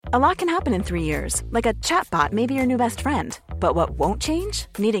A lot can happen in 3 years, like a chatbot may be your new best friend. But what won't change?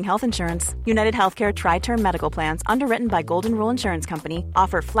 Needing health insurance. United Healthcare Tri-Term Medical Plans, underwritten by Golden Rule Insurance Company,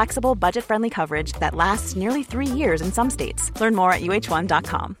 offer flexible, budget-friendly coverage that lasts nearly 3 years in some states. Learn more at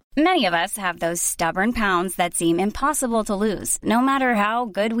uh1.com. Many of us have those stubborn pounds that seem impossible to lose, no matter how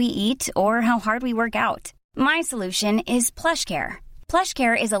good we eat or how hard we work out. My solution is PlushCare.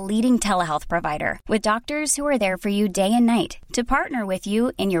 PlushCare is a leading telehealth provider with doctors who are there for you day and night to partner with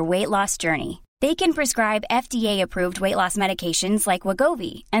you in your weight loss journey. They can prescribe FDA-approved weight loss medications like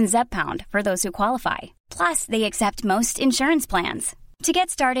Wegovy and Zepbound for those who qualify. Plus, they accept most insurance plans. To get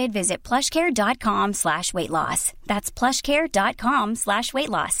started, visit plushcare.com/weightloss. That's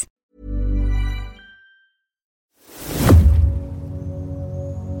plushcare.com/weightloss.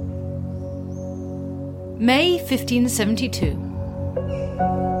 May 1572.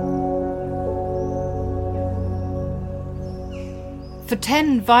 For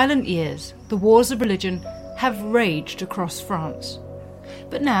 10 violent years, the wars of religion have raged across France.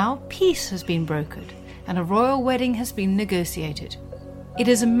 But now peace has been brokered and a royal wedding has been negotiated. It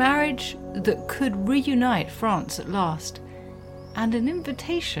is a marriage that could reunite France at last, and an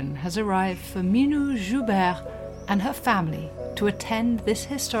invitation has arrived for Minou Joubert and her family to attend this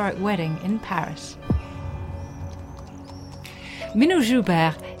historic wedding in Paris. Minou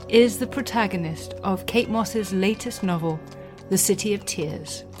Joubert is the protagonist of Kate Mosse's latest novel, The City of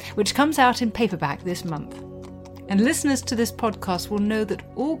Tears, which comes out in paperback this month. And listeners to this podcast will know that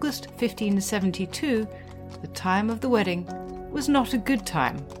August 1572, the time of the wedding, was not a good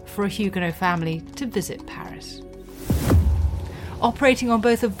time for a Huguenot family to visit Paris. Operating on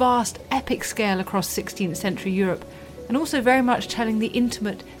both a vast, epic scale across 16th century Europe, and also very much telling the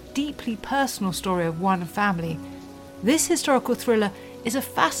intimate, deeply personal story of one family, this historical thriller is a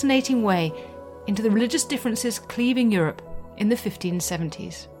fascinating way into the religious differences cleaving Europe in the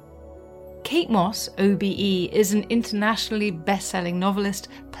 1570s. Kate Mosse, OBE, is an internationally best-selling novelist,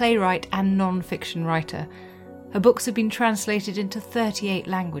 playwright and non-fiction writer. Her books have been translated into 38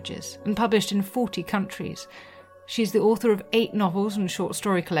 languages and published in 40 countries. She's the author of 8 novels and short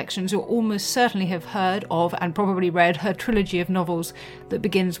story collections. You'll almost certainly have heard of and probably read her trilogy of novels that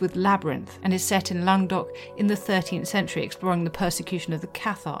begins with Labyrinth and is set in Languedoc in the 13th century, exploring the persecution of the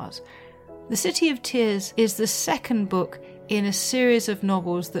Cathars. The City of Tears is the second book in a series of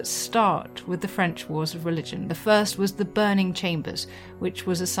novels that start with the French Wars of Religion. The first was The Burning Chambers, which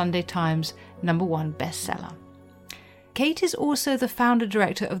was a Sunday Times #1 bestseller. Kate is also the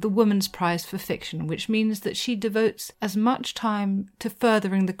founder-director of the Women's Prize for Fiction, which means that she devotes as much time to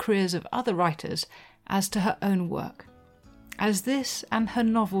furthering the careers of other writers as to her own work. As this and her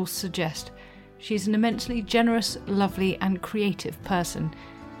novels suggest, she's an immensely generous, lovely and creative person,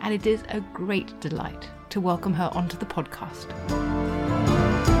 and it is a great delight to welcome her onto the podcast.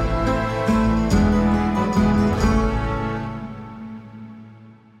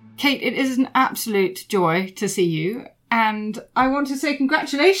 Kate, it is an absolute joy to see you, and I want to say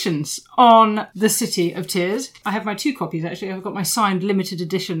congratulations on The City of Tears. I have my 2 copies, actually. I've got my signed limited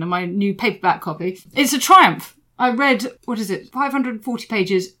edition and my new paperback copy. It's a triumph. I read, 540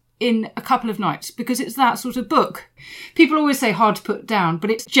 pages in a couple of nights, because it's that sort of book. People always say hard to put down, but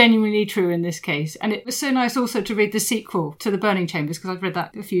it's genuinely true in this case. And it was so nice also to read the sequel to The Burning Chambers, because I've read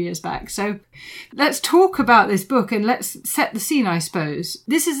that a few years back. So let's talk about this book and let's set the scene, I suppose.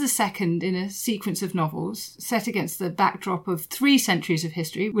 This is the second in a sequence of novels set against the backdrop of 3 centuries of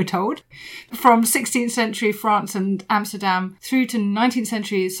history, we're told, from 16th century France and Amsterdam through to 19th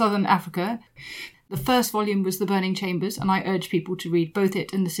century Southern Africa. The first volume was The Burning Chambers, and I urge people to read both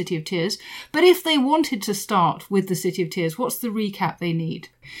it and The City of Tears. But if they wanted to start with The City of Tears, what's the recap they need?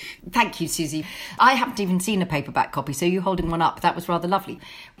 Thank you, Susie. I haven't even seen a paperback copy, so you holding one up, that was rather lovely.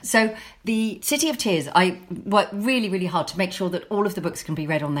 So The City of Tears, I worked really, really hard to make sure that all of the books can be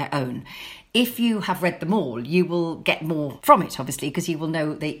read on their own. If you have read them all, you will get more from it, obviously, because you will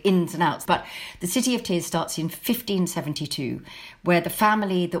know the ins and outs. But The City of Tears starts in 1572, where the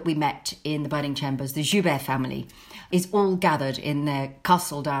family that we met in The Burning Chambers, the Joubert family, is all gathered in their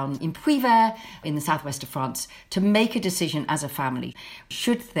castle down in Puy-Vert in the southwest of France to make a decision as a family.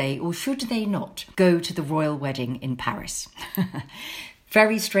 Should they or should they not go to the royal wedding in Paris?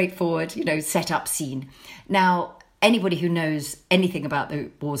 Very straightforward, set up scene. Now, anybody who knows anything about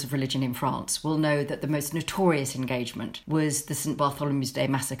the wars of religion in France will know that the most notorious engagement was the St. Bartholomew's Day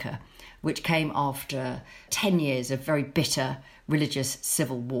massacre, which came after 10 years of very bitter religious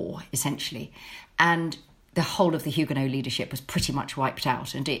civil war, essentially. And the whole of the Huguenot leadership was pretty much wiped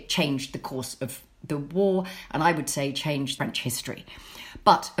out, and it changed the course of the war, and I would say changed French history.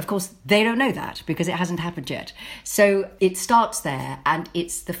 But, of course, they don't know that because it hasn't happened yet. So it starts there, and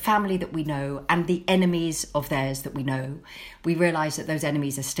it's the family that we know and the enemies of theirs that we know. We realise that those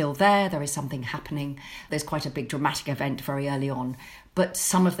enemies are still there. There is something happening. There's quite a big dramatic event very early on. But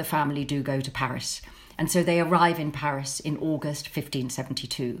some of the family do go to Paris. And so they arrive in Paris in August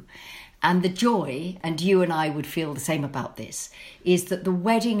 1572. And the joy, and you and I would feel the same about this, is that the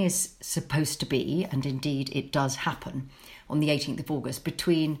wedding is supposed to be, and indeed it does happen, on the 18th of August,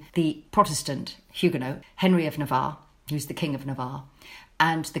 between the Protestant Huguenot, Henry of Navarre, who's the King of Navarre,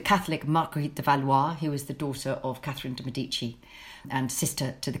 and the Catholic Marguerite de Valois, who was the daughter of Catherine de Medici and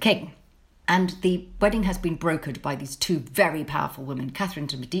sister to the King. And the wedding has been brokered by these two very powerful women, Catherine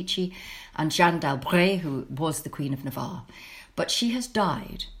de Medici and Jeanne d'Albret, who was the Queen of Navarre. But she has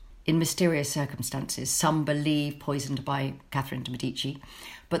died in mysterious circumstances. Some believe poisoned by Catherine de Medici,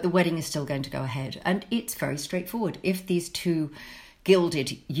 but the wedding is still going to go ahead. And it's very straightforward. If these two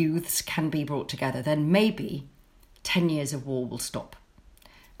gilded youths can be brought together, then maybe 10 years of war will stop.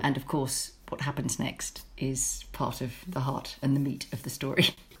 And of course, what happens next is part of the heart and the meat of the story.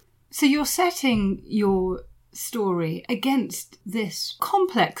 So you're setting your story against this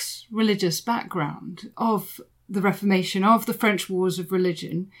complex religious background of the Reformation, of the French Wars of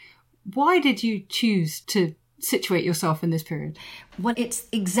Religion. Why did you choose to situate yourself in this period? Well, it's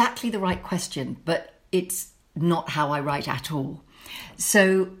exactly the right question, but it's not how I write at all.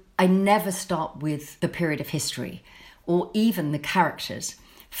 So I never start with the period of history or even the characters.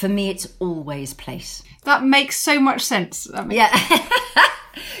 For me, it's always place. That makes so much sense. Yeah.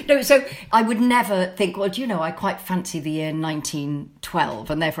 No, so I would never think, well, do you know, I quite fancy the year 1912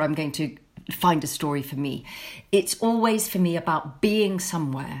 and therefore I'm going to find a story for me. It's always for me about being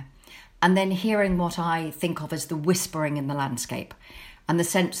somewhere and then hearing what I think of as the whispering in the landscape and the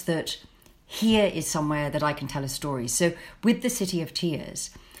sense that here is somewhere that I can tell a story. So with the City of Tears,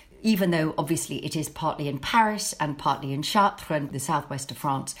 even though obviously it is partly in Paris and partly in Chartres and the southwest of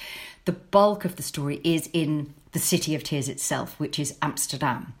France, the bulk of the story is in the City of Tears itself, which is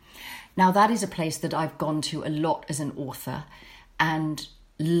Amsterdam. Now, that is a place that I've gone to a lot as an author and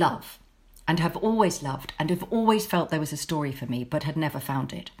love, and have always loved, and have always felt there was a story for me, but had never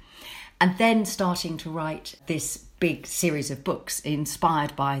found it. And then starting to write this big series of books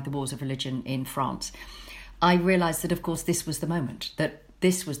inspired by the Wars of Religion in France, I realised that, of course, this was the moment, that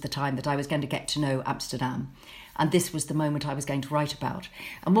this was the time that I was going to get to know Amsterdam. And this was the moment I was going to write about.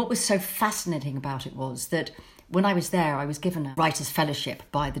 And what was so fascinating about it was that when I was there, I was given a writer's fellowship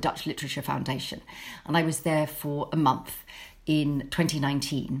by the Dutch Literature Foundation. And I was there for a month in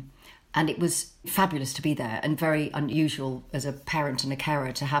 2019. And it was fabulous to be there and very unusual as a parent and a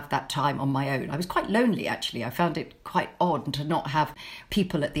carer to have that time on my own. I was quite lonely, actually. I found it quite odd to not have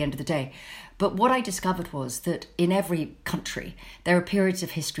people at the end of the day. But what I discovered was that in every country, there are periods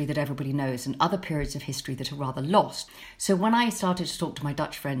of history that everybody knows and other periods of history that are rather lost. So when I started to talk to my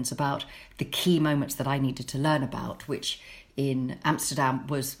Dutch friends about the key moments that I needed to learn about, which in Amsterdam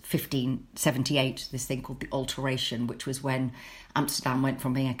was 1578, this thing called the Alteration, which was when Amsterdam went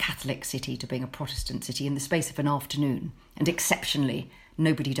from being a Catholic city to being a Protestant city in the space of an afternoon. And exceptionally,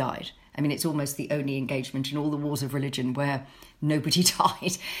 nobody died. I mean, it's almost the only engagement in all the wars of religion where nobody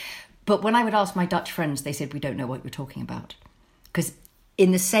died. But when I would ask my Dutch friends, they said, we don't know what you're talking about. Because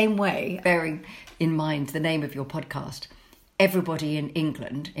in the same way, bearing in mind the name of your podcast, everybody in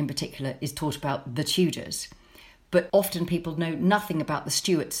England in particular is taught about the Tudors. But often people know nothing about the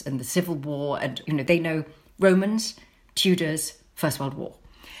Stuarts and the Civil War. And, you know, they know Romans, Tudors, First World War.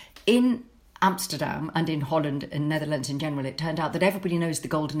 In Amsterdam and in Holland and Netherlands in general, it turned out that everybody knows the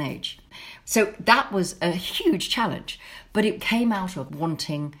Golden Age. So that was a huge challenge. But it came out of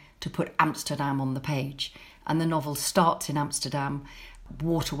wanting to put Amsterdam on the page. And the novel starts in Amsterdam,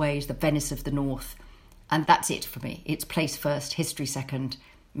 waterways, the Venice of the North. And that's it for me. It's place first, history second,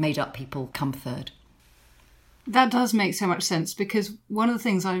 made up people come third. That does make so much sense, because one of the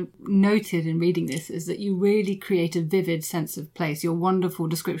things I noted in reading this is that you really create a vivid sense of place. Your wonderful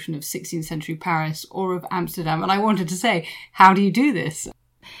description of 16th century Paris or of Amsterdam. And I wanted to say, how do you do this?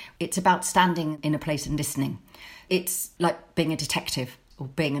 It's about standing in a place and listening. It's like being a detective or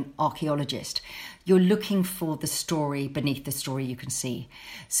being an archaeologist. You're looking for the story beneath the story you can see.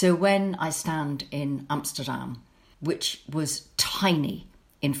 So when I stand in Amsterdam, which was tiny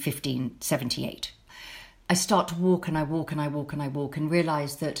in 1578, I start to walk and I walk and I walk and I walk and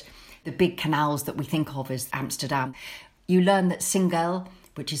realise that the big canals that we think of as Amsterdam, you learn that Singel,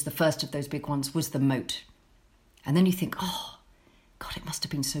 which is the first of those big ones, was the moat. And then you think, oh, God, it must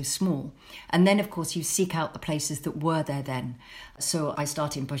have been so small. And then, of course, you seek out the places that were there then. So I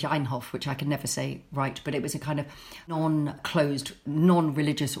started in Bojeinhof, which I can never say right, but it was a kind of non-closed,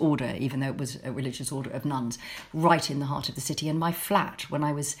 non-religious order, even though it was a religious order of nuns, right in the heart of the city. And my flat, when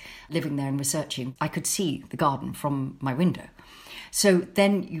I was living there and researching, I could see the garden from my window. So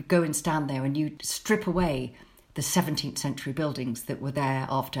then you go and stand there and you strip away the 17th century buildings that were there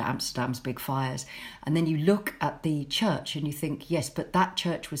after Amsterdam's big fires. And then you look at the church and you think, yes, but that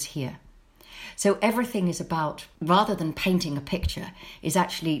church was here. So everything is about, rather than painting a picture, is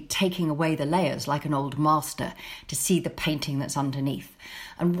actually taking away the layers like an old master to see the painting that's underneath.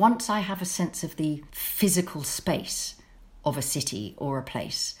 And once I have a sense of the physical space of a city or a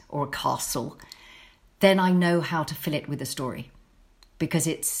place or a castle, then I know how to fill it with a story. Because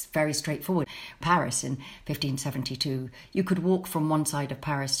it's very straightforward. Paris in 1572, you could walk from one side of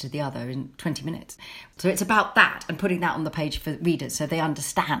Paris to the other in 20 minutes. So it's about that and putting that on the page for readers so they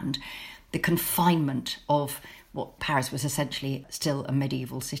understand the confinement of what Paris was essentially still a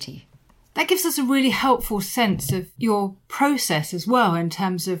medieval city. That gives us a really helpful sense of your process as well in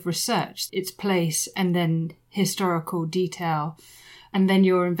terms of research, its place and then historical detail, and then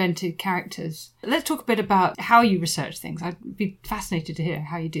your invented characters. Let's talk a bit about how you research things. I'd be fascinated to hear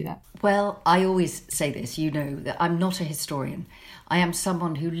how you do that. Well, I always say this, you know, that I'm not a historian. I am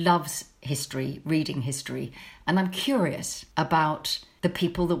someone who loves history, reading history, and I'm curious about the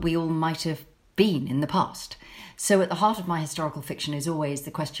people that we all might have been in the past. So at the heart of my historical fiction is always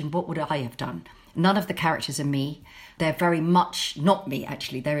the question, what would I have done? None of the characters are me. They're very much not me,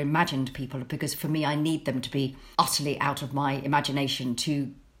 actually. They're imagined people, because for me, I need them to be utterly out of my imagination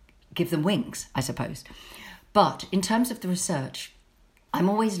to give them wings, I suppose. But in terms of the research, I'm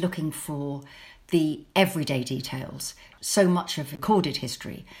always looking for the everyday details. So much of recorded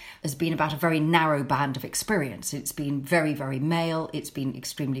history has been about a very narrow band of experience. It's been very, very male. It's been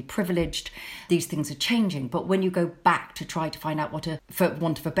extremely privileged. These things are changing. But when you go back to try to find out what, for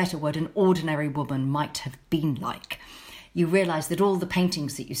want of a better word, an ordinary woman might have been like, you realise that all the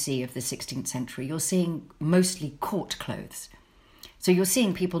paintings that you see of the 16th century, you're seeing mostly court clothes. So you're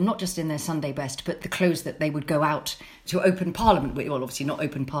seeing people not just in their Sunday best, but the clothes that they would go out to open Parliament with. Well, obviously not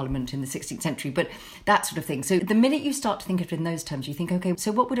open Parliament in the 16th century, but that sort of thing. So the minute you start to think of it in those terms, you think, OK,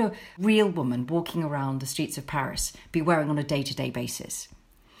 so what would a real woman walking around the streets of Paris be wearing on a day-to-day basis?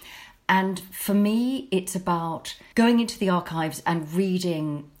 And for me, it's about going into the archives and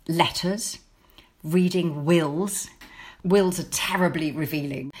reading letters, reading wills. Wills are terribly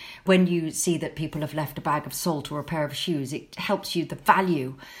revealing. When you see that people have left a bag of salt or a pair of shoes, it helps you the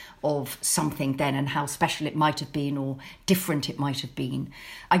value of something then and how special it might have been or different it might have been.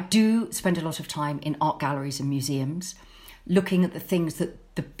 I do spend a lot of time in art galleries and museums, looking at the things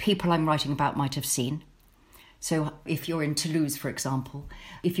that the people I'm writing about might have seen. So if you're in Toulouse, for example,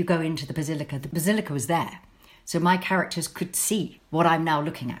 if you go into the basilica was there. So my characters could see what I'm now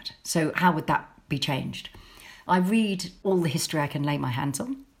looking at. So how would that be changed? I read all the history I can lay my hands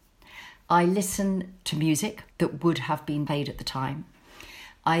on. I listen to music that would have been played at the time.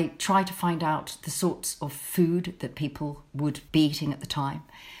 I try to find out the sorts of food that people would be eating at the time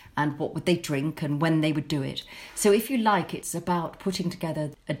and what would they drink and when they would do it. So if you like, it's about putting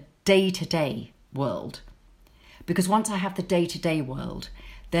together a day-to-day world. Because once I have the day-to-day world,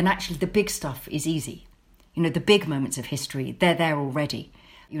 then actually the big stuff is easy. You know, the big moments of history, they're there already.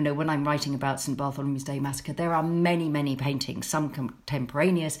 You know, when I'm writing about St. Bartholomew's Day Massacre, there are many, many paintings, some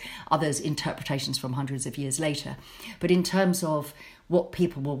contemporaneous, others interpretations from hundreds of years later. But in terms of what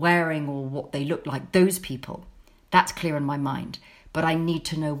people were wearing or what they looked like, those people, that's clear in my mind. But I need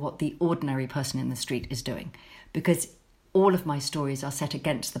to know what the ordinary person in the street is doing, because all of my stories are set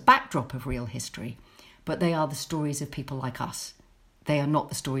against the backdrop of real history, but they are the stories of people like us. They are not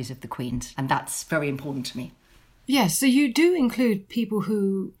the stories of the queens, and that's very important to me. Yes, so you do include people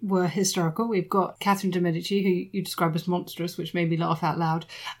who were historical. We've got Catherine de Medici, who you describe as monstrous, which made me laugh out loud.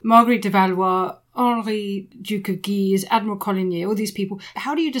 Marguerite de Valois, Henri, Duke of Guise, Admiral Coligny, all these people.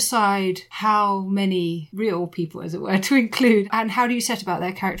 How do you decide how many real people, as it were, to include? And how do you set about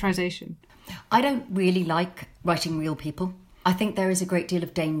their characterisation? I don't really like writing real people. I think there is a great deal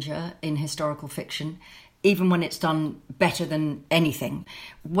of danger in historical fiction, even when it's done better than anything.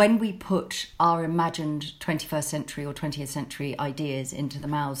 When we put our imagined 21st century or 20th century ideas into the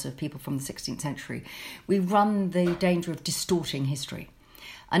mouths of people from the 16th century, we run the danger of distorting history.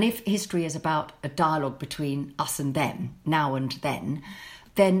 And if history is about a dialogue between us and them, now and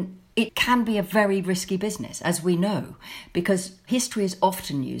then it can be a very risky business, as we know, because history is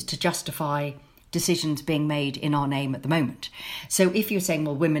often used to justify decisions being made in our name at the moment. So if you're saying,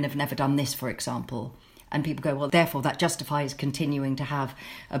 well, women have never done this, for example, And people go, well, therefore that justifies continuing to have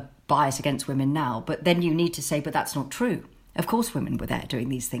a bias against women now. But then you need to say, but that's not true. Of course women were there doing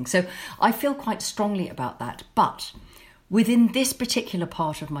these things. So I feel quite strongly about that. But within this particular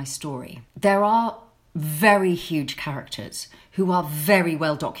part of my story, there are very huge characters who are very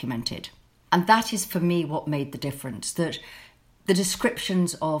well documented. And that is for me what made the difference, that the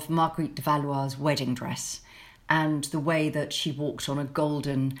descriptions of Marguerite de Valois' wedding dress and the way that she walked on a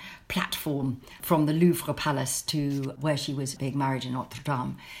golden platform from the Louvre Palace to where she was being married in Notre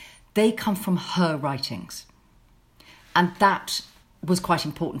Dame, they come from her writings. And that was quite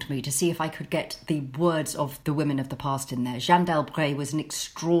important to me, to see if I could get the words of the women of the past in there. Jeanne d'Albret was an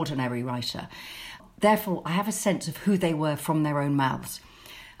extraordinary writer. Therefore, I have a sense of who they were from their own mouths.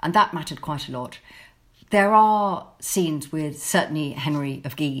 And that mattered quite a lot. There are scenes with certainly Henry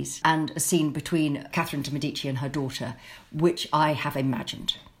of Guise and a scene between Catherine de Medici and her daughter, which I have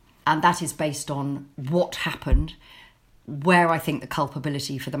imagined. And that is based on what happened, where I think the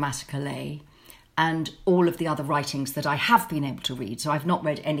culpability for the massacre lay, and all of the other writings that I have been able to read. So I've not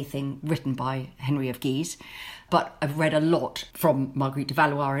read anything written by Henry of Guise, but I've read a lot from Marguerite de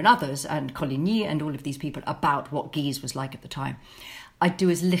Valois and others, and Coligny and all of these people, about what Guise was like at the time. I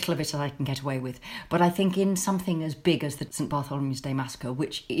do as little of it as I can get away with. But I think in something as big as the St. Bartholomew's Day massacre,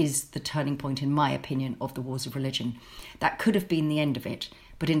 which is the turning point, in my opinion, of the wars of religion, that could have been the end of it,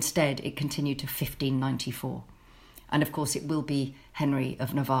 but instead it continued to 1594. And of course it will be Henry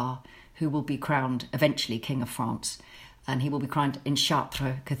of Navarre who will be crowned eventually King of France. And he will be crowned in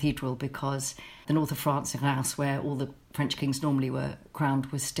Chartres Cathedral, because the north of France, Reims, where all the French kings normally were crowned,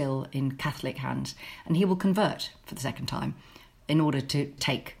 was still in Catholic hands. And he will convert for the second time in order to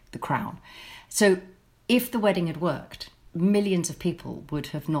take the crown. So if the wedding had worked, millions of people would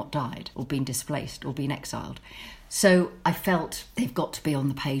have not died or been displaced or been exiled. So I felt they've got to be on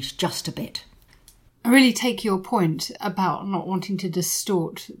the page just a bit. I really take your point about not wanting to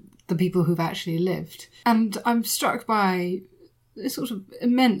distort the people who've actually lived. And I'm struck by the sort of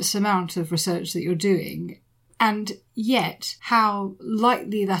immense amount of research that you're doing, and yet how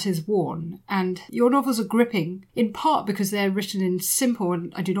lightly that is worn. And your novels are gripping, in part because they're written in simple,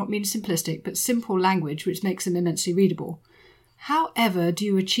 and I do not mean simplistic, but simple language, which makes them immensely readable. However do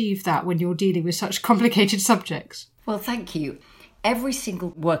you achieve that when you're dealing with such complicated subjects? Well, thank you. Every single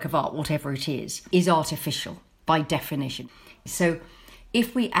work of art, whatever it is artificial by definition. So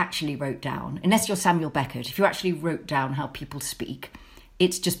if we actually wrote down, unless you're Samuel Beckett, if you actually wrote down how people speak,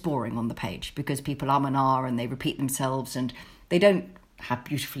 it's just boring on the page, because people and ah and they repeat themselves and they don't have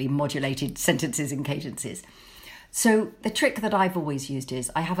beautifully modulated sentences and cadences. So the trick that I've always used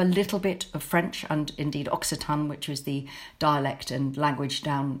is I have a little bit of French and indeed Occitan, which was the dialect and language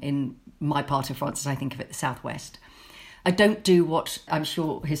down in my part of France, as I think of it, the southwest. I don't do what I'm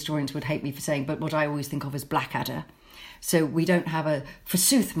sure historians would hate me for saying, but what I always think of as Blackadder. So we don't have a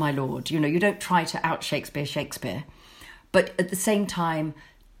forsooth, my lord, you don't try to out Shakespeare. But at the same time,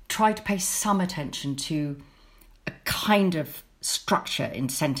 try to pay some attention to a kind of structure in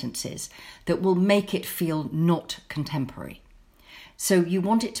sentences that will make it feel not contemporary. So you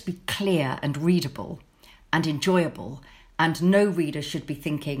want it to be clear and readable and enjoyable, and no reader should be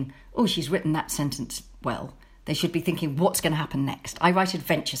thinking, oh, she's written that sentence well. They should be thinking, what's going to happen next? I write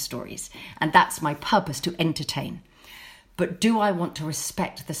adventure stories, and that's my purpose, to entertain. But do I want to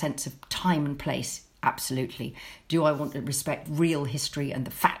respect the sense of time and place? Absolutely. Do I want to respect real history and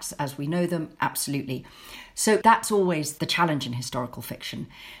the facts as we know them? Absolutely. So that's always the challenge in historical fiction,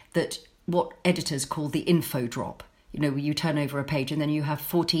 that what editors call the info drop. Where you turn over a page and then you have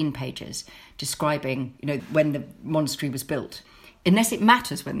 14 pages describing, when the monastery was built. Unless it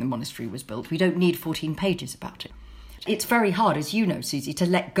matters when the monastery was built, we don't need 14 pages about it. It's very hard, as you know, Susie, to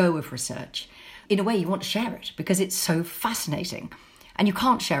let go of research. In a way, you want to share it because it's so fascinating and you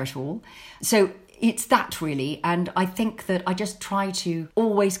can't share it all. So it's that really. And I think that I just try to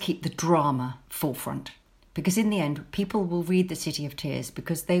always keep the drama forefront, because in the end, people will read The City of Tears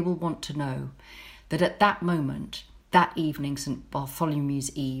because they will want to know that at that moment, that evening, St.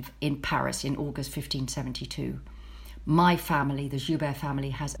 Bartholomew's Eve in Paris in August 1572, my family, the Joubert family,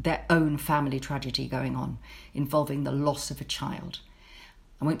 has their own family tragedy going on involving the loss of a child.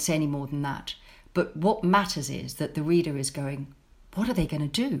 I won't say any more than that. But what matters is that the reader is going, what are they going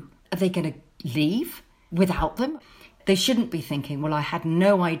to do? Are they going to leave without them? They shouldn't be thinking, well, I had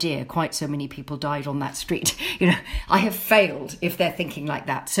no idea quite so many people died on that street. I have failed if they're thinking like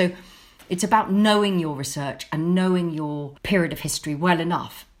that. So it's about knowing your research and knowing your period of history well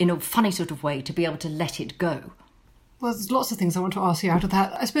enough in a funny sort of way to be able to let it go. Well, there's lots of things I want to ask you out of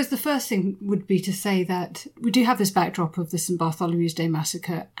that. I suppose the first thing would be to say that we do have this backdrop of the St Bartholomew's Day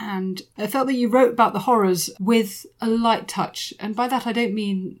massacre, and I felt that you wrote about the horrors with a light touch. And by that I don't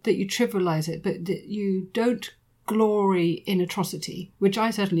mean that you trivialise it, but that you don't glory in atrocity, which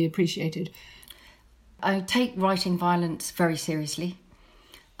I certainly appreciated. I take writing violence very seriously.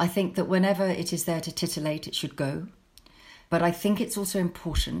 I think that whenever it is there to titillate, it should go. But I think it's also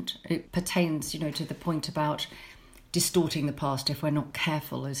important, it pertains, to the point about distorting the past if we're not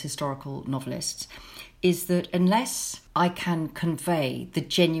careful as historical novelists, is that unless I can convey the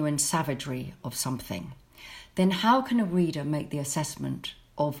genuine savagery of something, then how can a reader make the assessment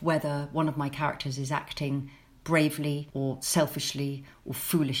of whether one of my characters is acting bravely or selfishly or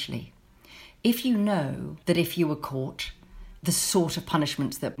foolishly? If you know that if you were caught, the sort of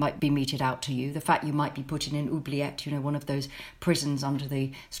punishments that might be meted out to you, the fact you might be put in an oubliette, one of those prisons under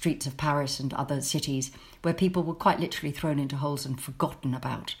the streets of Paris and other cities where people were quite literally thrown into holes and forgotten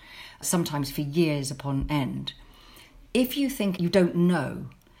about, sometimes for years upon end. If you think you don't know,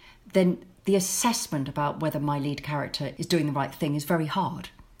 then the assessment about whether my lead character is doing the right thing is very hard.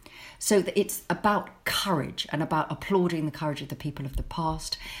 So it's about courage and about applauding the courage of the people of the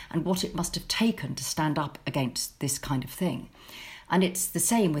past and what it must have taken to stand up against this kind of thing. And it's the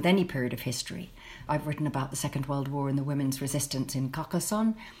same with any period of history. I've written about the Second World War and the women's resistance in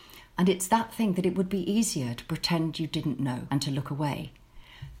Carcassonne, and it's that thing that it would be easier to pretend you didn't know and to look away.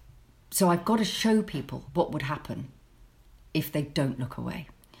 So I've got to show people what would happen if they don't look away.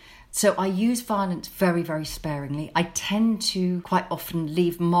 So I use violence very, very sparingly. I tend to quite often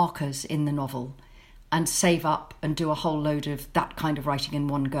leave markers in the novel and save up and do a whole load of that kind of writing in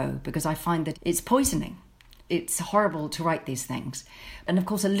one go, because I find that it's poisoning. It's horrible to write these things. And of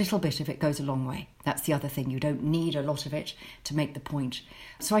course, a little bit of it goes a long way. That's the other thing. You don't need a lot of it to make the point.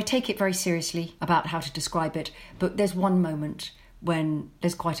 So I take it very seriously about how to describe it. But there's one moment when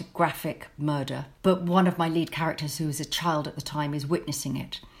there's quite a graphic murder. But one of my lead characters, who was a child at the time, is witnessing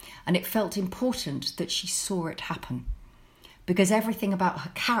it. And it felt important that she saw it happen, because everything about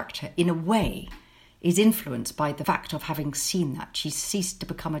her character, in a way, is influenced by the fact of having seen that. She ceased to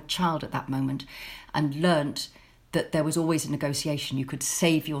become a child at that moment and learnt that there was always a negotiation. You could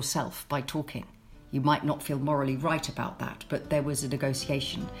save yourself by talking. You might not feel morally right about that, but there was a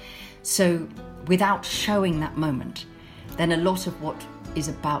negotiation. So without showing that moment, then a lot of what is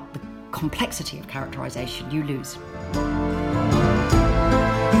about the complexity of characterisation you lose.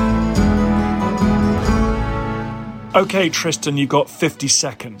 OK, Tristan, you've got 50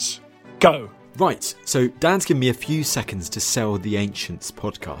 seconds. Go. Right, so Dan's given me a few seconds to sell the Ancients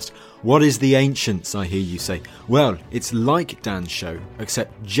podcast. What is the Ancients, I hear you say? Well, it's like Dan's show,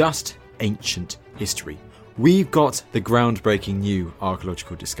 except just ancient history. We've got the groundbreaking new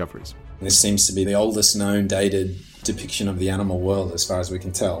archaeological discoveries. This seems to be the oldest known dated depiction of the animal world, as far as we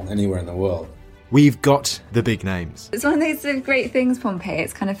can tell, anywhere in the world. We've got the big names. It's one of those sort of great things, Pompeii.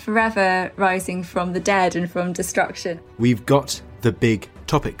 It's kind of forever rising from the dead and from destruction. We've got the big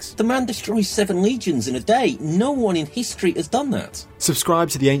topics. The man destroys 7 legions in a day. No one in history has done that. Subscribe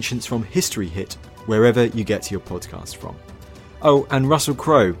to the Ancients from History Hit, wherever you get your podcast from. Oh, and Russell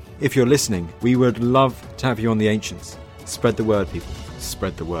Crowe, if you're listening, we would love to have you on the Ancients. Spread the word, people.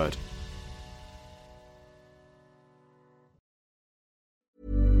 Spread the word.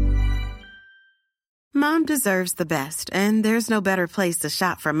 Mom deserves the best, and there's no better place to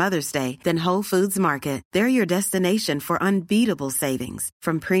shop for Mother's Day than Whole Foods Market. They're your destination for unbeatable savings,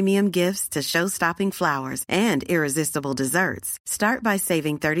 from premium gifts to show-stopping flowers and irresistible desserts. Start by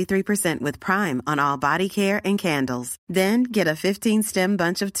saving 33% with Prime on all body care and candles. Then get a 15-stem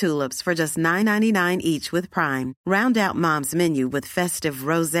bunch of tulips for just $9.99 each with Prime. Round out Mom's menu with festive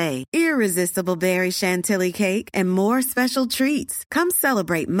rosé, irresistible berry chantilly cake, and more special treats. Come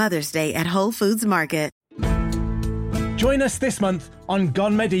celebrate Mother's Day at Whole Foods Market. Join us this month on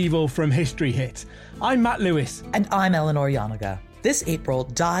Gone Medieval from History Hit. I'm Matt Lewis. And I'm Eleanor Yanaga. This April,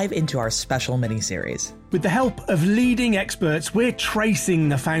 dive into our special mini-series. With the help of leading experts, we're tracing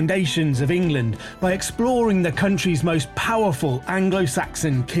the foundations of England by exploring the country's most powerful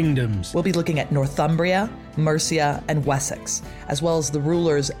Anglo-Saxon kingdoms. We'll be looking at Northumbria, Mercia, and Wessex, as well as the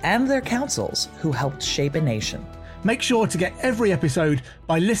rulers and their councils who helped shape a nation. Make sure to get every episode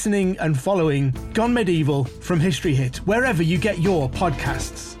by listening and following Gone Medieval from History Hit, wherever you get your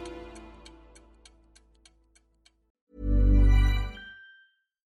podcasts.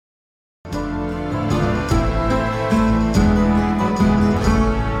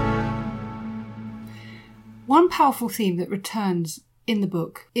 One powerful theme that returns in the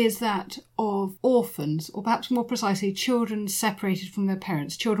book is that of orphans, or perhaps more precisely, children separated from their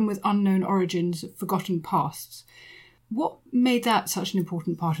parents, children with unknown origins, forgotten pasts. What made that such an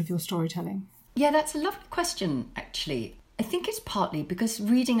important part of your storytelling? Yeah, that's a lovely question, actually. I think it's partly because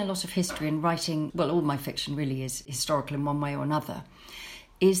reading a lot of history and writing, well, all my fiction really is historical in one way or another,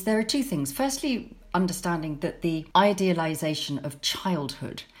 is there are two things. Firstly, understanding that the idealisation of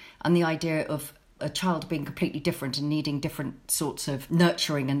childhood and the idea of a child being completely different and needing different sorts of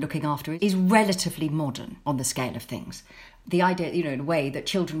nurturing and looking after is relatively modern on the scale of things. The idea, in a way, that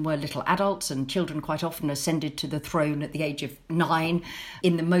children were little adults and children quite often ascended to the throne at the age of 9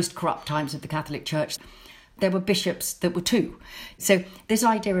 in the most corrupt times of the Catholic Church. There were bishops that were 2. So this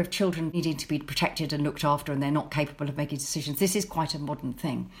idea of children needing to be protected and looked after and they're not capable of making decisions, this is quite a modern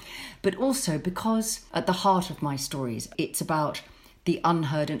thing. But also because at the heart of my stories, it's about the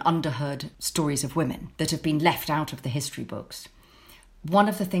unheard and underheard stories of women that have been left out of the history books. One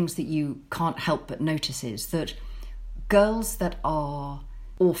of the things that you can't help but notice is that girls that are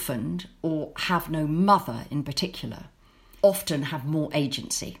orphaned or have no mother in particular often have more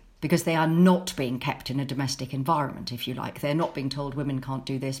agency because they are not being kept in a domestic environment, if you like. They're not being told women can't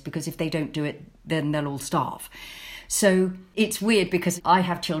do this because if they don't do it, then they'll all starve. So it's weird because I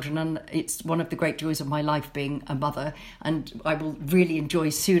have children and it's one of the great joys of my life being a mother, and I will really enjoy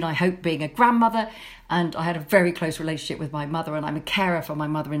soon, I hope, being a grandmother. And I had a very close relationship with my mother and I'm a carer for my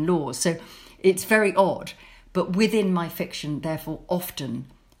mother-in-law. So it's very odd. But within my fiction, therefore, often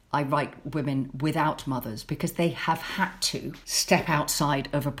I write women without mothers because they have had to step outside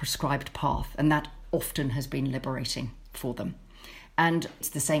of a prescribed path, and that often has been liberating for them. And it's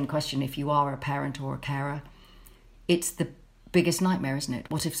the same question if you are a parent or a carer. It's the biggest nightmare, isn't it?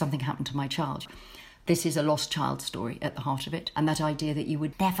 What if something happened to my child? This is a lost child story at the heart of it, and that idea that you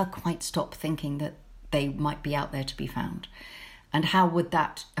would never quite stop thinking that they might be out there to be found. And how would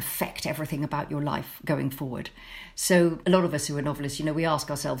that affect everything about your life going forward? So a lot of us who are novelists, we ask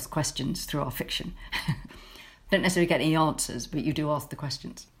ourselves questions through our fiction. Don't necessarily get any answers, but you do ask the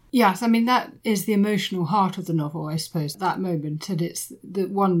questions. Yes, I mean, that is the emotional heart of the novel, I suppose, that moment. And it's the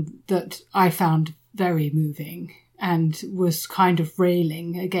one that I found very moving and was kind of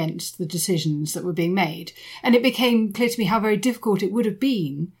railing against the decisions that were being made. And it became clear to me how very difficult it would have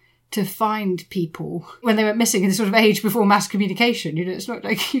been to find people when they went missing in the sort of age before mass communication. It's not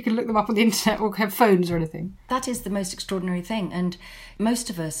like you can look them up on the internet or have phones or anything. That is the most extraordinary thing. And most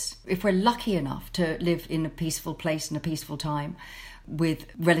of us, if we're lucky enough to live in a peaceful place in a peaceful time with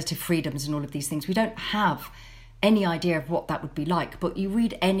relative freedoms and all of these things, we don't have any idea of what that would be like. But you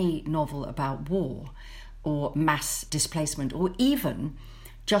read any novel about war or mass displacement, or even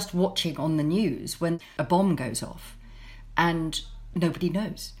just watching on the news when a bomb goes off and nobody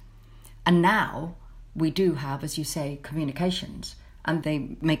knows. And now we do have, as you say, communications, and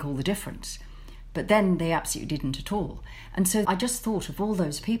they make all the difference. But then they absolutely didn't at all. And so I just thought of all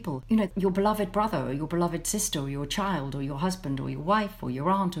those people, your beloved brother or your beloved sister or your child or your husband or your wife or your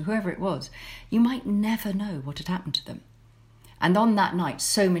aunt or whoever it was. You might never know what had happened to them. And on that night,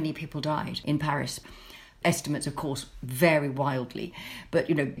 so many people died in Paris. Estimates, of course, vary wildly, but,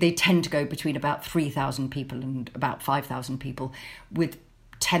 they tend to go between about 3,000 people and about 5,000 people, with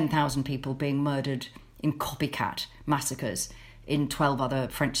 10,000 people being murdered in copycat massacres in 12 other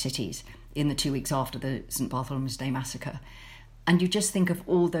French cities in the 2 weeks after the St. Bartholomew's Day massacre. And you just think of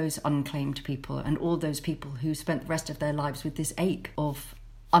all those unclaimed people and all those people who spent the rest of their lives with this ache of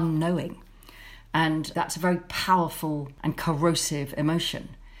unknowing. And that's a very powerful and corrosive emotion,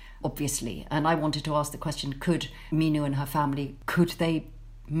 obviously. And I wanted to ask the question, could Minou and her family, could they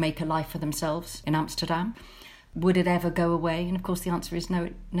make a life for themselves in Amsterdam? Would it ever go away? And of course the answer is no,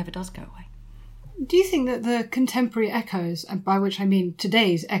 it never does go away. Do you think that the contemporary echoes, and by which I mean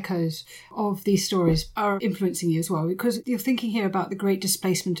today's echoes of these stories, are influencing you as well? Because you're thinking here about the great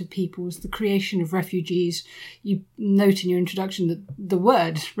displacement of peoples, the creation of refugees. You note in your introduction that the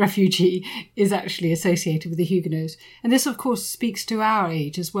word refugee is actually associated with the Huguenots. And this, of course, speaks to our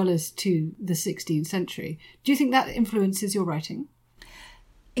age as well as to the 16th century. Do you think that influences your writing?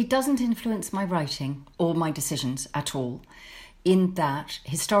 It doesn't influence my writing or my decisions at all, in that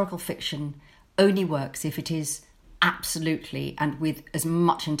historical fiction only works if it is absolutely, and with as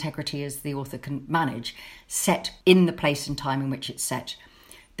much integrity as the author can manage, set in the place and time in which it's set.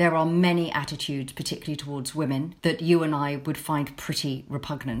 There are many attitudes, particularly towards women, that you and I would find pretty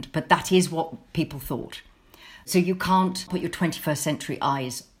repugnant, but that is what people thought. So you can't put your 21st century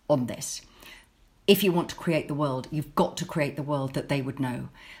eyes on this. If you want to create the world, you've got to create the world that they would know.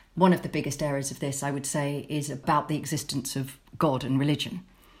 One of the biggest areas of this, I would say, is about the existence of God and religion.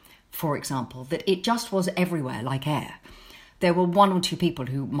 For example, that it just was everywhere like air. There were one or two people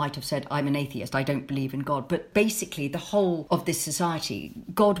who might have said, I'm an atheist, I don't believe in God. But basically, the whole of this society,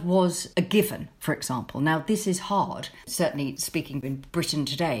 God was a given, for example. Now, this is hard, certainly speaking in Britain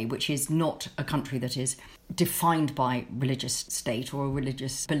today, which is not a country that is defined by religious state or a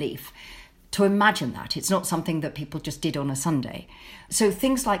religious belief. To imagine that, it's not something that people just did on a Sunday. So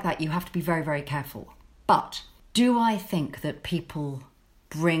things like that, you have to be very, very careful. But do I think that people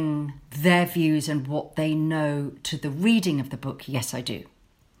bring their views and what they know to the reading of the book? Yes, I do.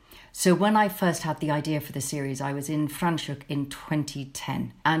 So when I first had the idea for the series, I was in Franschhoek in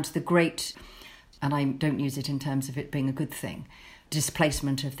 2010. And the great, and I don't use it in terms of it being a good thing,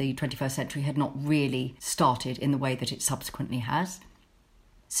 displacement of the 21st century had not really started in the way that it subsequently has.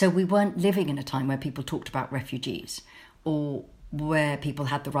 So we weren't living in a time where people talked about refugees or where people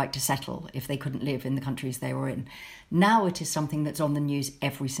had the right to settle if they couldn't live in the countries they were in. Now it is something that's on the news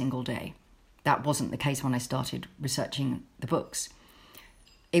every single day. That wasn't the case when I started researching the books.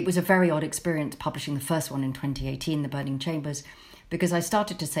 It was a very odd experience publishing the first one in 2018, The Burning Chambers, because I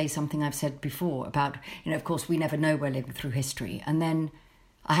started to say something I've said before about, of course, we never know we're living through history. And then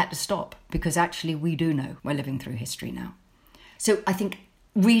I had to stop because actually we do know we're living through history now. So I think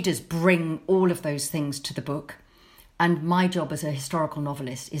readers bring all of those things to the book. And my job as a historical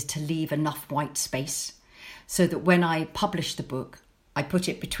novelist is to leave enough white space so that when I publish the book, I put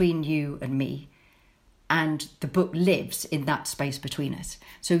it between you and me, and the book lives in that space between us.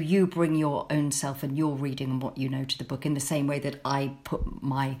 So you bring your own self and your reading and what you know to the book in the same way that I put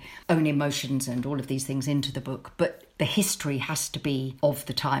my own emotions and all of these things into the book. But the history has to be of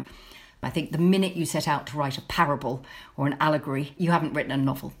the time. I think the minute you set out to write a parable or an allegory, you haven't written a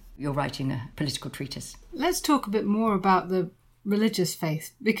novel. You're writing a political treatise. Let's talk a bit more about the religious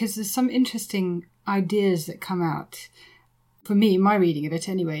faith, because there's some interesting ideas that come out, for me, in my reading of it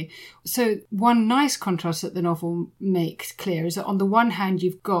anyway. So one nice contrast that the novel makes clear is that on the one hand,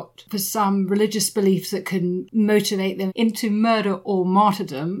 you've got, for some, religious beliefs that can motivate them into murder or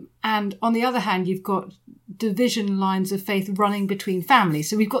martyrdom. And on the other hand, you've got division lines of faith running between families.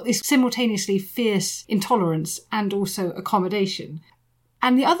 So we've got this simultaneously fierce intolerance and also accommodation.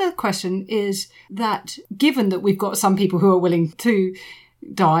 And the other question is that given that we've got some people who are willing to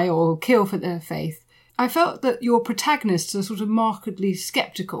die or kill for their faith, I felt that your protagonists are sort of markedly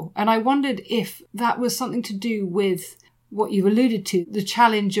sceptical. And I wondered if that was something to do with what you've alluded to, the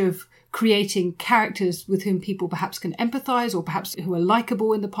challenge of creating characters with whom people perhaps can empathise or perhaps who are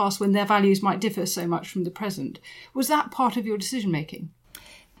likeable in the past when their values might differ so much from the present. Was that part of your decision-making?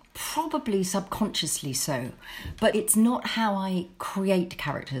 Probably subconsciously so, but it's not how I create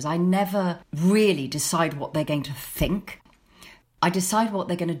characters. I never really decide what they're going to think. I decide what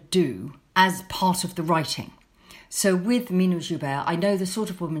they're going to do as part of the writing. So with Minou Joubert, I know the sort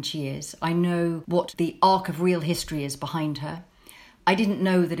of woman she is. I know what the arc of real history is behind her. I didn't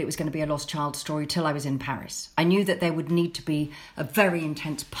know that it was going to be a lost child story till I was in Paris. I knew that there would need to be a very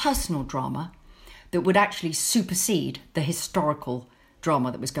intense personal drama that would actually supersede the historical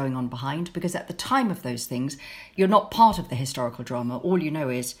drama that was going on behind, because at the time of those things, you're not part of the historical drama. All you know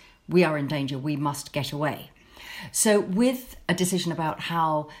is, we are in danger, we must get away. So with a decision about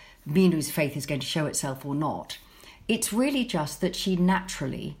how Minou's faith is going to show itself or not, it's really just that she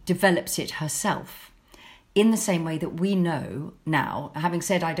naturally develops it herself in the same way that we know now. Having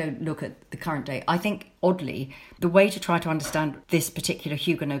said I don't look at the current day, I think, oddly, the way to try to understand this particular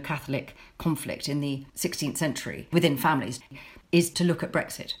Huguenot-Catholic conflict in the 16th century within families is to look at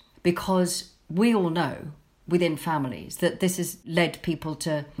Brexit, because we all know within families that this has led people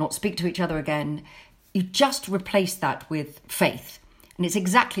to not speak to each other again. You just replace that with faith, and it's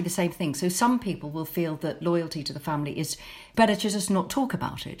exactly the same thing. So some people will feel that loyalty to the family is better to just not talk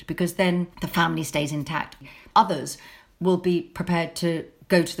about it, because then the family stays intact. Others will be prepared to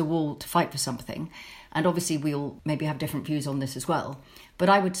go to the wall to fight for something. And obviously we'll maybe have different views on this as well. But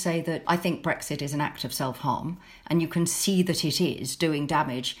I would say that I think Brexit is an act of self-harm, and you can see that it is doing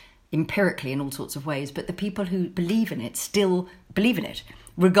damage empirically in all sorts of ways. But the people who believe in it still believe in it,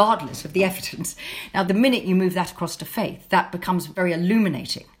 regardless of the evidence. Now, the minute you move that across to faith, that becomes very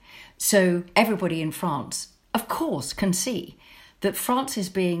illuminating. So everybody in France, of course, can see that France is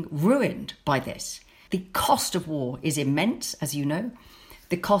being ruined by this. The cost of war is immense, as you know.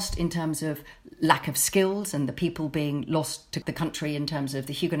 The cost in terms of lack of skills and the people being lost to the country in terms of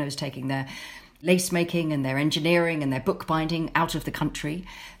the Huguenots taking their lace making and their engineering and their bookbinding out of the country.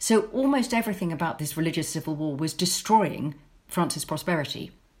 So almost everything about this religious civil war was destroying France's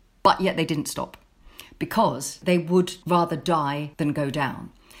prosperity. But yet they didn't stop, because they would rather die than go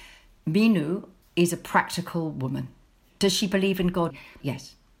down. Minou is a practical woman. Does she believe in God?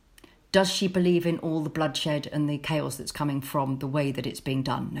 Yes. Does she believe in all the bloodshed and the chaos that's coming from the way that it's being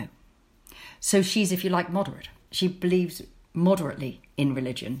done? No. So she's, if you like, moderate. She believes moderately in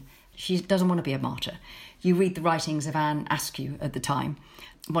religion. She doesn't want to be a martyr. You read the writings of Anne Askew at the time,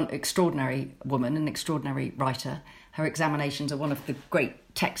 one extraordinary woman, an extraordinary writer. Her examinations are one of the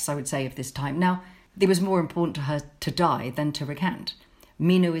great texts, I would say, of this time. Now, it was more important to her to die than to recant.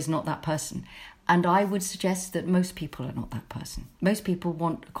 Minu is not that person. And I would suggest that most people are not that person. Most people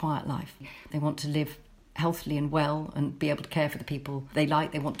want a quiet life. They want to live healthily and well and be able to care for the people they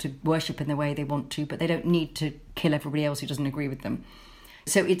like. They want to worship in the way they want to, but they don't need to kill everybody else who doesn't agree with them.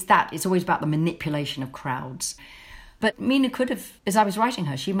 So it's always about the manipulation of crowds. But Mina could have, as I was writing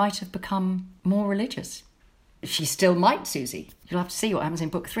her, she might have become more religious. She still might, Susie. You'll have to see what happens in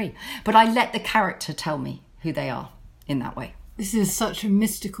book 3. But I let the character tell me who they are in that way. This is such a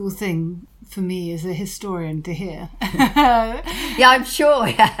mystical thing for me as a historian to hear. Yeah, I'm sure.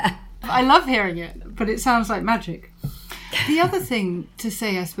 I love hearing it, but it sounds like magic. The other thing to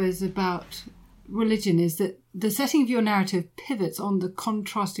say, I suppose, about religion is that the setting of your narrative pivots on the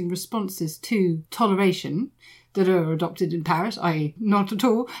contrasting responses to toleration that are adopted in Paris, i.e. not at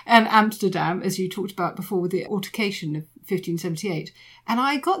all, and Amsterdam, as you talked about before with the altercation of 1578. And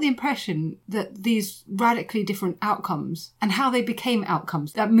I got the impression that these radically different outcomes and how they became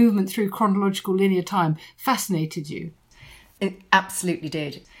outcomes, that movement through chronological linear time, fascinated you. It absolutely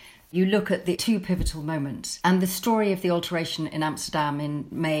did. You look at the 2 pivotal moments, and the story of the alteration in Amsterdam in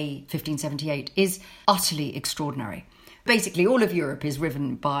May 1578 is utterly extraordinary. Basically, all of Europe is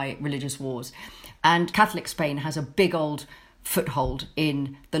riven by religious wars, and Catholic Spain has a big old foothold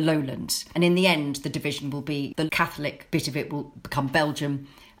in the lowlands. And in the end, the division will be the Catholic bit of it will become Belgium,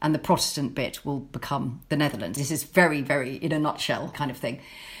 and the Protestant bit will become the Netherlands. This is very, very, in a nutshell, kind of thing.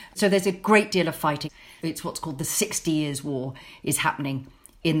 So there's a great deal of fighting. It's what's called the 60 Years' War is happening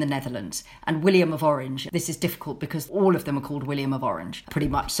in the Netherlands. And William of Orange, this is difficult because all of them are called William of Orange, pretty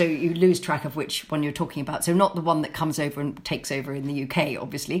much. So you lose track of which one you're talking about. So not the one that comes over and takes over in the UK,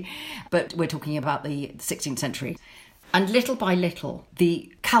 obviously, but we're talking about the 16th century. And little by little,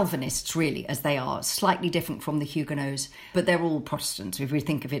 the Calvinists, really, as they are, slightly different from the Huguenots, but they're all Protestants, if we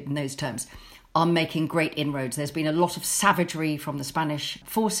think of it in those terms, are making great inroads. There's been a lot of savagery from the Spanish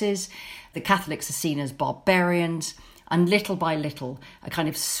forces. The Catholics are seen as barbarians. And little by little, a kind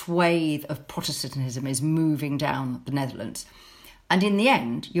of swathe of Protestantism is moving down the Netherlands. And in the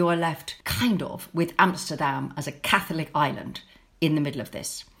end, you are left kind of with Amsterdam as a Catholic island in the middle of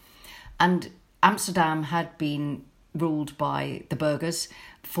this. And Amsterdam had been ruled by the burghers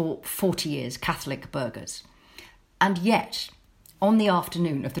for 40 years, Catholic burghers. And yet, on the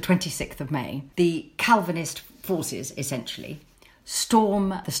afternoon of the 26th of May, the Calvinist forces, essentially, storm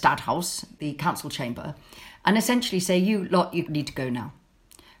the Stadthaus, the council chamber, and essentially say, you lot, you need to go now.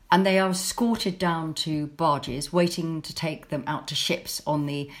 And they are escorted down to barges, waiting to take them out to ships on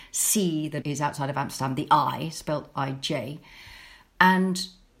the sea that is outside of Amsterdam, the I, spelled I-J, and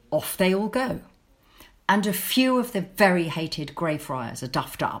off they all go. And a few of the very hated Greyfriars are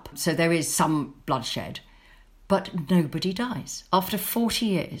duffed up, so there is some bloodshed, but nobody dies. After 40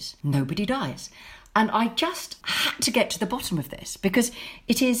 years, nobody dies. And I just had to get to the bottom of this because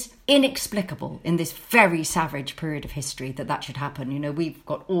it is inexplicable in this very savage period of history that should happen. You know, we've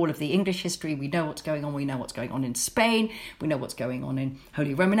got all of the English history. We know what's going on. We know what's going on in Spain. We know what's going on in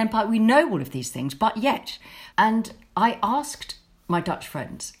Holy Roman Empire. We know all of these things, but yet. And I asked my Dutch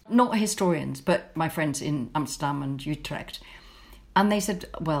friends, not historians, but my friends in Amsterdam and Utrecht. And they said,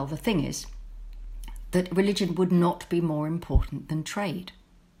 well, the thing is that religion would not be more important than trade.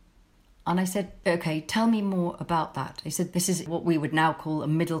 And I said, OK, tell me more about that. He said, this is what we would now call a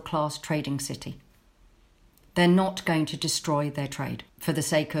middle-class trading city. They're not going to destroy their trade for the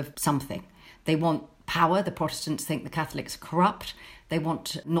sake of something. They want power. The Protestants think the Catholics are corrupt. They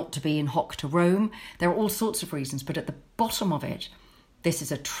want not to be in hoc to Rome. There are all sorts of reasons, but at the bottom of it, this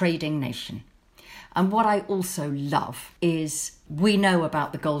is a trading nation. And what I also love is we know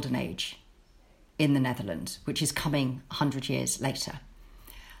about the Golden Age in the Netherlands, which is coming 100 years later.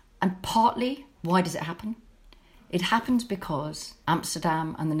 And partly, why does it happen? It happens because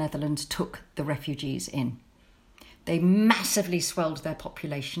Amsterdam and the Netherlands took the refugees in. They massively swelled their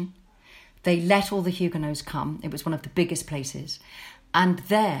population. They let all the Huguenots come. It was one of the biggest places. And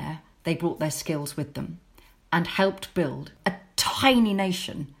there, they brought their skills with them and helped build a tiny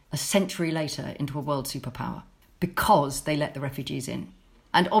nation a century later into a world superpower because they let the refugees in.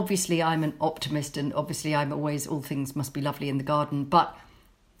 And obviously, I'm an optimist, and obviously, I'm always, all things must be lovely in the garden, but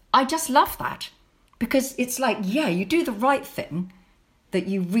I just love that because it's like, yeah, you do the right thing, that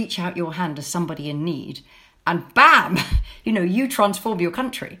you reach out your hand to somebody in need, and bam, you transform your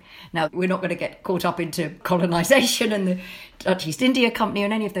country. Now, we're not going to get caught up into colonisation and the Dutch East India Company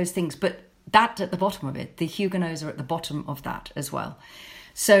and any of those things, but that at the bottom of it, the Huguenots are at the bottom of that as well.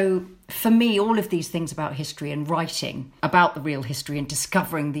 So for me, all of these things about history and writing about the real history and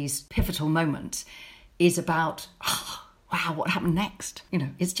discovering these pivotal moments is about, wow, what happened next?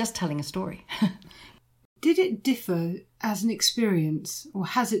 It's just telling a story. Did it differ as an experience, or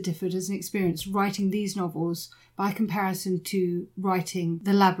has it differed as an experience, writing these novels by comparison to writing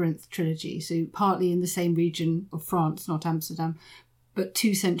the Labyrinth trilogy? So partly in the same region of France, not Amsterdam, but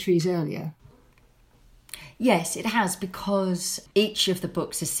 2 centuries earlier. Yes, it has, because each of the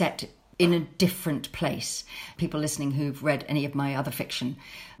books is set in a different place. People listening who've read any of my other fiction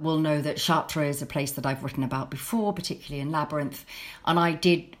will know that Chartres is a place that I've written about before, particularly in Labyrinth. And I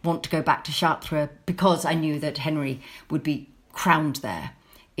did want to go back to Chartres because I knew that Henry would be crowned there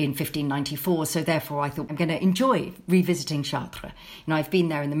in 1594. So therefore I thought I'm going to enjoy revisiting Chartres. I've been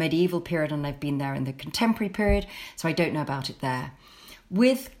there in the medieval period and I've been there in the contemporary period, so I don't know about it there.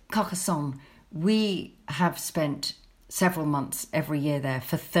 With Carcassonne, we have spent several months every year there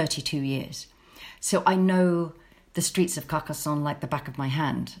for 32 years. So I know the streets of Carcassonne like the back of my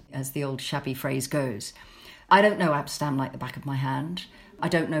hand, as the old shabby phrase goes. I don't know Amsterdam like the back of my hand. I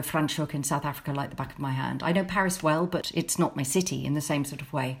don't know Franschhoek in South Africa like the back of my hand. I know Paris well, but it's not my city in the same sort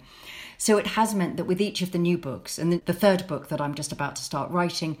of way. So it has meant that with each of the new books, and the third book that I'm just about to start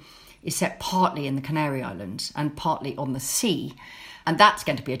writing is set partly in the Canary Islands and partly on the sea. And that's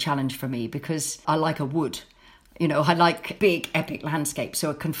going to be a challenge for me because I like a wood. I like big, epic landscapes. So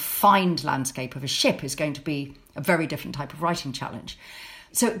a confined landscape of a ship is going to be a very different type of writing challenge.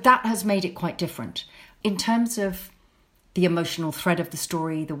 So that has made it quite different. In terms of the emotional thread of the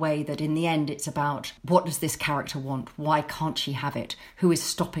story, the way that in the end it's about what does this character want? Why can't she have it? Who is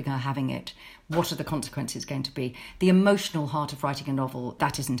stopping her having it? What are the consequences going to be? The emotional heart of writing a novel,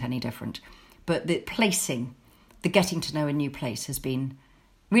 that isn't any different. But the placing, the getting to know a new place has been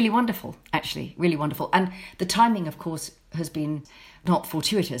really wonderful, actually, really wonderful. And the timing, of course, has been not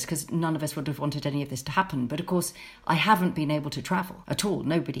fortuitous because none of us would have wanted any of this to happen. But of course, I haven't been able to travel at all.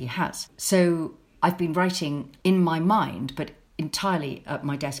 Nobody has. So I've been writing in my mind, but entirely at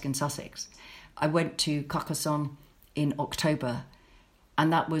my desk in Sussex. I went to Carcassonne in October,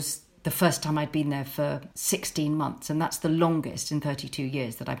 and that was the first time I'd been there for 16 months. And that's the longest in 32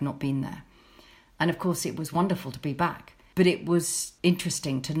 years that I've not been there. And of course, it was wonderful to be back. But it was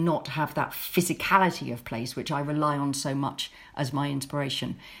interesting to not have that physicality of place, which I rely on so much as my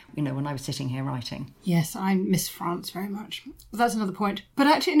inspiration, when I was sitting here writing. Yes, I miss France very much. That's another point. But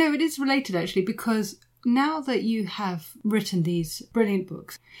actually, no, it is related, actually, because now that you have written these brilliant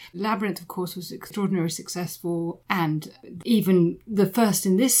books, Labyrinth, of course, was extraordinarily successful, and even the first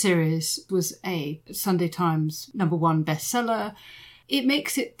in this series was a Sunday Times #1 bestseller. It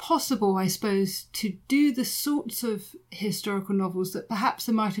makes it possible, I suppose, to do the sorts of historical novels that perhaps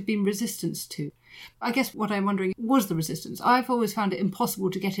there might have been resistance to. I guess what I'm wondering was the resistance. I've always found it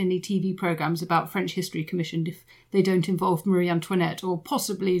impossible to get any TV programmes about French history commissioned if they don't involve Marie Antoinette or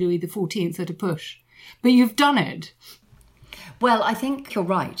possibly Louis XIV at a push. But you've done it. Well, I think you're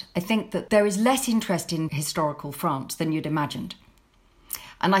right. I think that there is less interest in historical France than you'd imagined.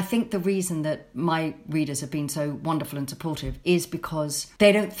 And I think the reason that my readers have been so wonderful and supportive is because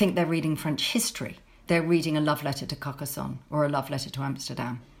they don't think they're reading French history. They're reading a love letter to Carcassonne or a love letter to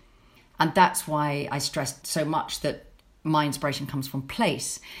Amsterdam. And that's why I stressed so much that my inspiration comes from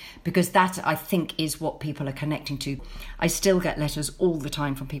place, because that, I think, is what people are connecting to. I still get letters all the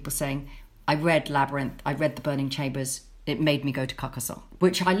time from people saying, I read Labyrinth, I read The Burning Chambers, it made me go to Carcassonne,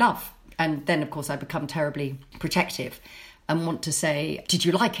 which I love. And then, of course, I become terribly protective and want to say, did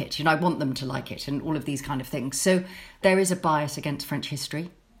you like it? I want them to like it and all of these kind of things. So there is a bias against French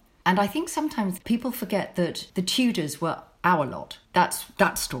history. And I think sometimes people forget that the Tudors were our lot. That's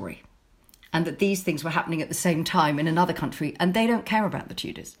that story. And that these things were happening at the same time in another country, and they don't care about the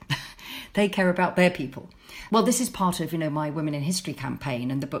Tudors. They care about their people. Well, this is part of, my Women in History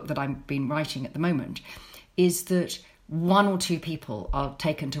campaign, and the book that I've been writing at the moment, is that 1 or 2 people are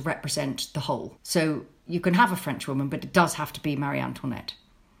taken to represent the whole. So you can have a French woman, but it does have to be Marie Antoinette.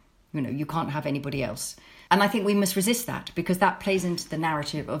 You can't have anybody else. And I think we must resist that, because that plays into the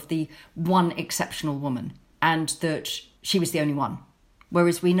narrative of the one exceptional woman, and that she was the only one.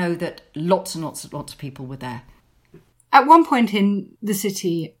 Whereas we know that lots and lots of people were there. At one point in The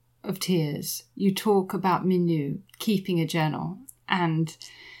City of Tears, you talk about Minuit keeping a journal and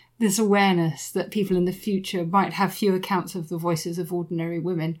this awareness that people in the future might have few accounts of the voices of ordinary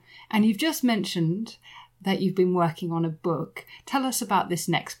women. And you've just mentioned that you've been working on a book. Tell us about this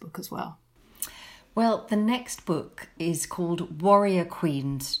next book as well. Well, the next book is called Warrior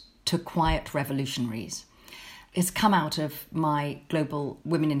Queens to Quiet Revolutionaries. It's come out of my Global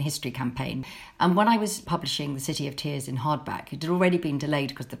Women in History campaign. And when I was publishing The City of Tears in hardback, it had already been delayed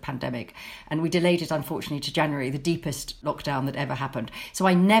because of the pandemic. And we delayed it, unfortunately, to January, the deepest lockdown that ever happened. So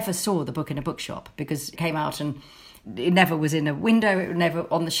I never saw the book in a bookshop because it came out and it never was in a window, it was never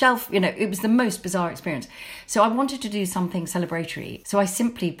on the shelf. It was the most bizarre experience. So I wanted to do something celebratory. So I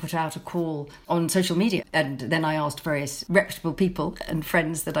simply put out a call on social media. And then I asked various reputable people and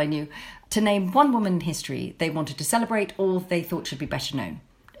friends that I knew to name one woman in history they wanted to celebrate or they thought should be better known.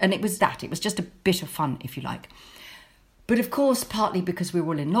 And it was that. It was just a bit of fun, if you like. But of course, partly because we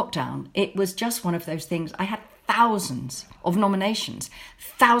were all in lockdown, it was just one of those things. I had thousands of nominations,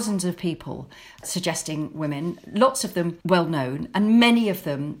 thousands of people suggesting women, lots of them well known, and many of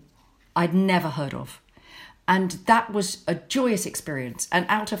them I'd never heard of. And that was a joyous experience. And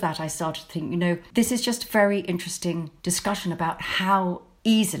out of that, I started to think, this is just a very interesting discussion about how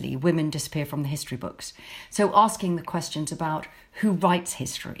easily women disappear from the history books. So asking the questions about who writes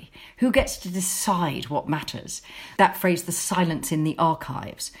history, who gets to decide what matters. That phrase, the silence in the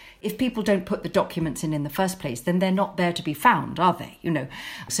archives. If people don't put the documents in the first place, then they're not there to be found, are they?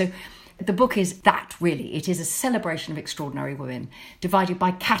 So the book is that, really. It is a celebration of extraordinary women, divided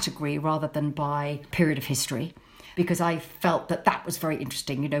by category rather than by period of history. Because I felt that was very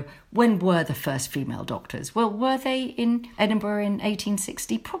interesting. When were the first female doctors? Well, were they in Edinburgh in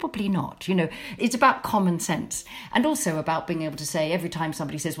 1860? Probably not. It's about common sense. And also about being able to say, every time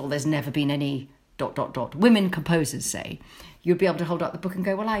somebody says, well, there's never been any ... women composers say, you'd be able to hold up the book and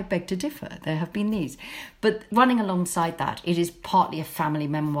go, well, I beg to differ. There have been these. But running alongside that, it is partly a family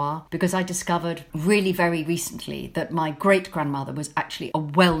memoir, because I discovered really very recently that my great-grandmother was actually a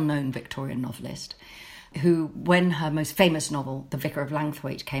well-known Victorian novelist, who, when her most famous novel, The Vicar of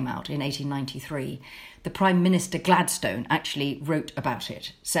Langthwaite, came out in 1893, the Prime Minister Gladstone actually wrote about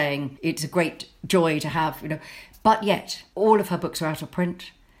it, saying it's a great joy to have, But yet, all of her books are out of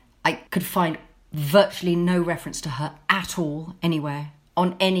print. I could find virtually no reference to her at all anywhere,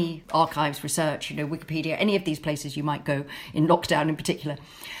 on any archives research, Wikipedia, any of these places you might go in lockdown in particular.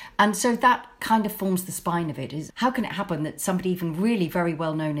 And so that kind of forms the spine of it, is how can it happen that somebody even really very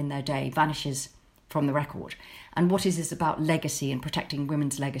well known in their day vanishes from the record? And what is this about legacy and protecting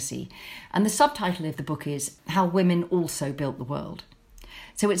women's legacy? And the subtitle of the book is How Women Also Built the World.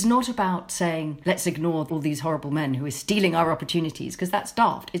 So it's not about saying, let's ignore all these horrible men who are stealing our opportunities, because that's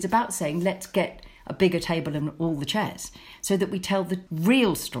daft. It's about saying, let's get a bigger table and all the chairs so that we tell the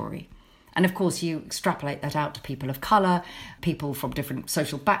real story. And of course, you extrapolate that out to people of colour, people from different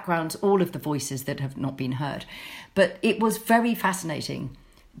social backgrounds, all of the voices that have not been heard. But it was very fascinating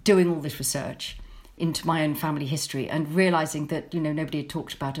doing all this research into my own family history and realising that, nobody had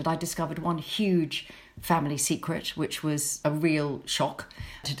talked about it. I discovered one huge family secret, which was a real shock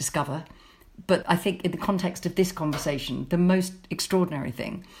to discover. But I think in the context of this conversation, the most extraordinary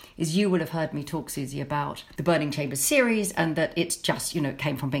thing is you will have heard me talk, Susie, about the Burning Chambers series, and that it's just, it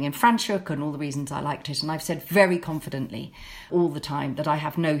came from being in Franschhoek and all the reasons I liked it. And I've said very confidently all the time that I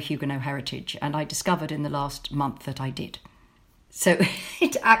have no Huguenot heritage. And I discovered in the last month that I did. So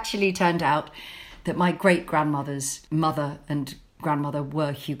it actually turned out that my great-grandmother's mother and grandmother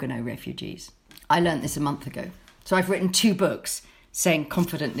were Huguenot refugees. I learnt this a month ago. So I've written 2 books saying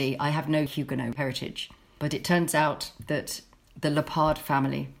confidently I have no Huguenot heritage. But it turns out that the Lepard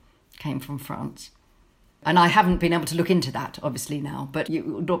family came from France. And I haven't been able to look into that, obviously, now. But you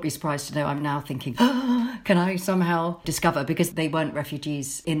would not be surprised to know I'm now thinking, can I somehow discover? Because they weren't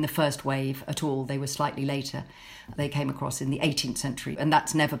refugees in the first wave at all. They were slightly later. They came across in the 18th century. And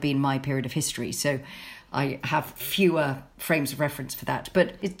that's never been my period of history. So I have fewer frames of reference for that.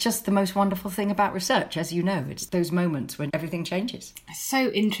 But it's just the most wonderful thing about research, as you know. It's those moments when everything changes. So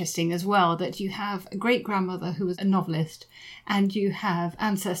interesting as well that you have a great-grandmother who was a novelist, and you have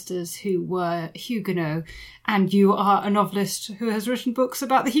ancestors who were Huguenot, and you are a novelist who has written books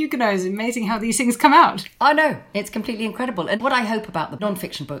about the Huguenots. Amazing how these things come out. I know, it's completely incredible. And what I hope about the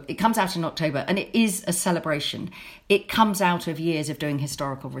non-fiction book, it comes out in October, and it is a celebration. It comes out of years of doing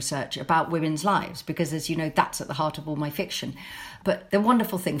historical research about women's lives, because as you know, that's at the heart of all my fiction. But the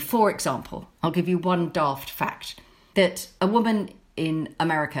wonderful thing, for example, I'll give you one daft fact, that a woman in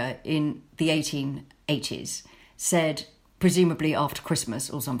America in the 1880s said, presumably after Christmas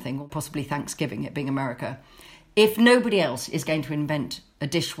or something, or possibly Thanksgiving, it being America, if nobody else is going to invent a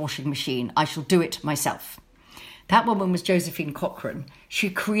dishwashing machine, I shall do it myself. That woman was Josephine Cochrane. She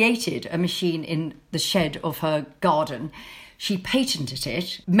created a machine in the shed of her garden. She patented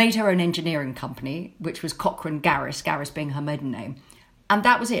it, made her own engineering company, which was Cochrane Garris, Garris being her maiden name. And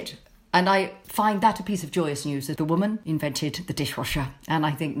that was it. And I find that a piece of joyous news that the woman invented the dishwasher. And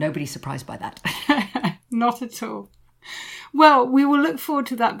I think nobody's surprised by that. Not at all. Well, we will look forward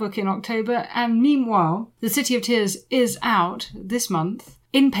to that book in October. And meanwhile, The City of Tears is out this month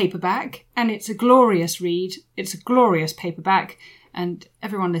in paperback. And it's a glorious read. It's a glorious paperback. And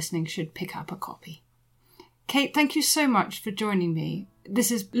everyone listening should pick up a copy. Kate, thank you so much for joining me. This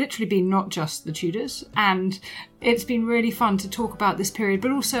has literally been Not Just the Tudors, and it's been really fun to talk about this period, but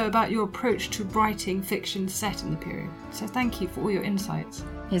also about your approach to writing fiction set in the period. So thank you for all your insights.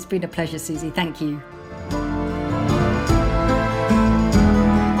 It's been a pleasure, Susie. Thank you.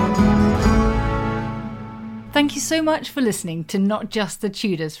 Thank you so much for listening to Not Just the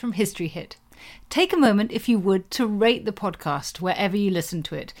Tudors from History Hit. Take a moment, if you would, to rate the podcast wherever you listen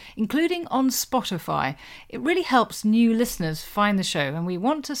to it, including on Spotify. It really helps new listeners find the show, and we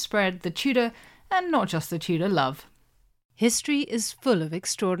want to spread the Tudor and not just the Tudor love. History is full of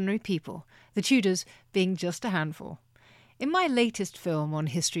extraordinary people, the Tudors being just a handful. In my latest film on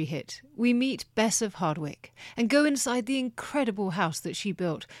History Hit, we meet Bess of Hardwick and go inside the incredible house that she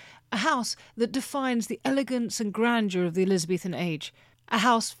built, a house that defines the elegance and grandeur of the Elizabethan age, a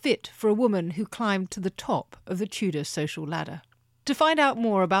house fit for a woman who climbed to the top of the Tudor social ladder. To find out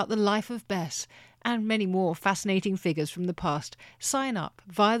more about the life of Bess and many more fascinating figures from the past, sign up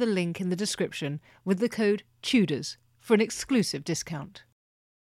via the link in the description with the code TUDORS for an exclusive discount.